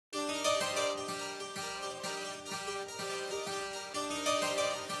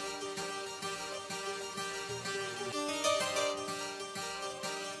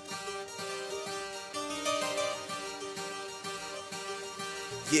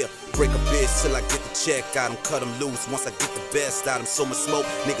Yeah, break a bitch till I get the check out 'em, cut 'em loose once I get the best out 'em. So much smoke,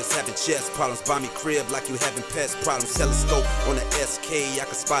 niggas having chest problems. Buy me crib like you having pest problems. Telescope on the SK, I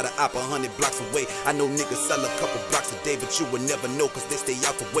can spot a op 100 blocks away. I know niggas sell a couple blocks a day, but you would never know cause they stay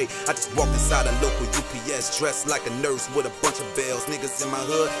out the way. I just walked inside a local UPS, dressed like a nurse with a bunch of bells. Niggas in my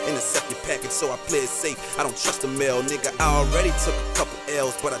hood, intercept your package, so I play it safe. I don't trust the mail, nigga. I already took a couple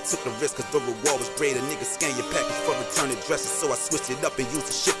L's, but I took the risk cause the reward was greater. Niggas scan your package for return addresses, so I switched it up and used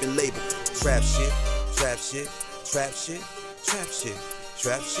the shipping label. Trap shit, trap shit, trap shit, trap shit,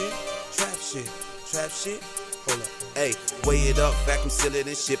 trap shit, trap shit, trap shit. Hold up. Hey, weigh it up, vacuum seal it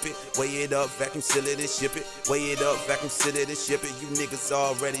and ship it. Weigh it up, vacuum seal it and ship it. Weigh it up, vacuum seal it and ship it. You niggas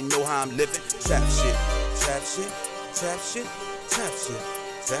already know how I'm living. Trap shit, trap shit, trap shit, trap shit,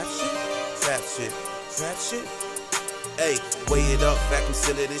 trap shit, trap shit, trap shit. Hey, weigh it up, vacuum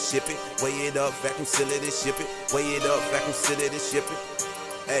seal it and ship it. Weigh it up, vacuum seal it and ship it. Weigh it up, vacuum seal it and ship it.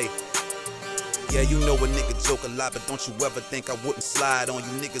 Hey. Yeah, you know a nigga joke a lot, but don't you ever think I wouldn't slide on you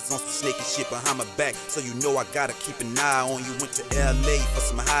niggas on some snaky shit behind my back. So you know I gotta keep an eye on you. Went to LA for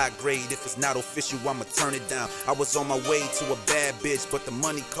some high grade. If it's not official, I'ma turn it down. I was on my way to a bad bitch, but the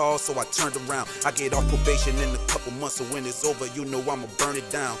money called, so I turned around. I get off probation in a couple months, so when it's over, you know I'ma burn it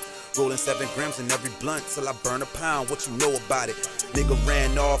down. Rolling 7 grams in every blunt till I burn a pound. What you know about it? Nigga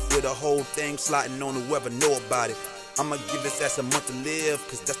ran off with a whole thing, slotting on whoever know about it. I'ma give his ass a month to live,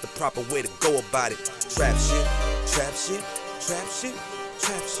 cause that's the proper way to go about it. Trap shit, trap shit, trap shit,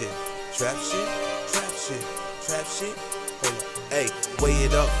 trap shit, trap shit, trap shit, trap shit. Hold up. Hey, weigh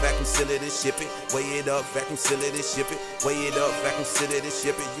it up, vacuum seal it and ship it. Weigh it up, vacuum seal it and ship it. Weigh it up, vacuum seal it and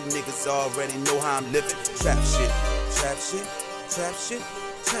ship it. You niggas already know how I'm living. Trap shit, trap shit, trap shit,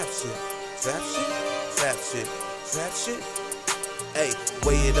 trap shit, trap shit, trap shit, trap shit. Hey,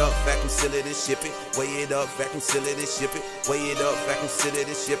 weigh it up, vacuum seal it and ship it. Weigh it up, vacuum seal it and ship it. Weigh it up, vacuum seal it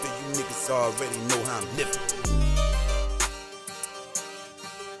and ship it. You niggas already know how I'm living.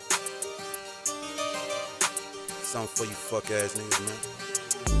 Something for you fuck ass niggas, man.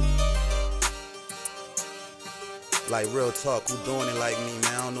 Like real talk, who doing it like me,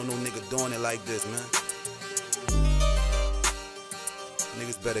 man? I don't know no nigga doing it like this, man.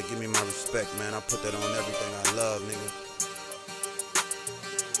 Niggas better give me my respect, man. I put that on everything I love, nigga.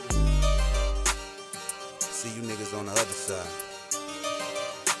 See you niggas on the other side.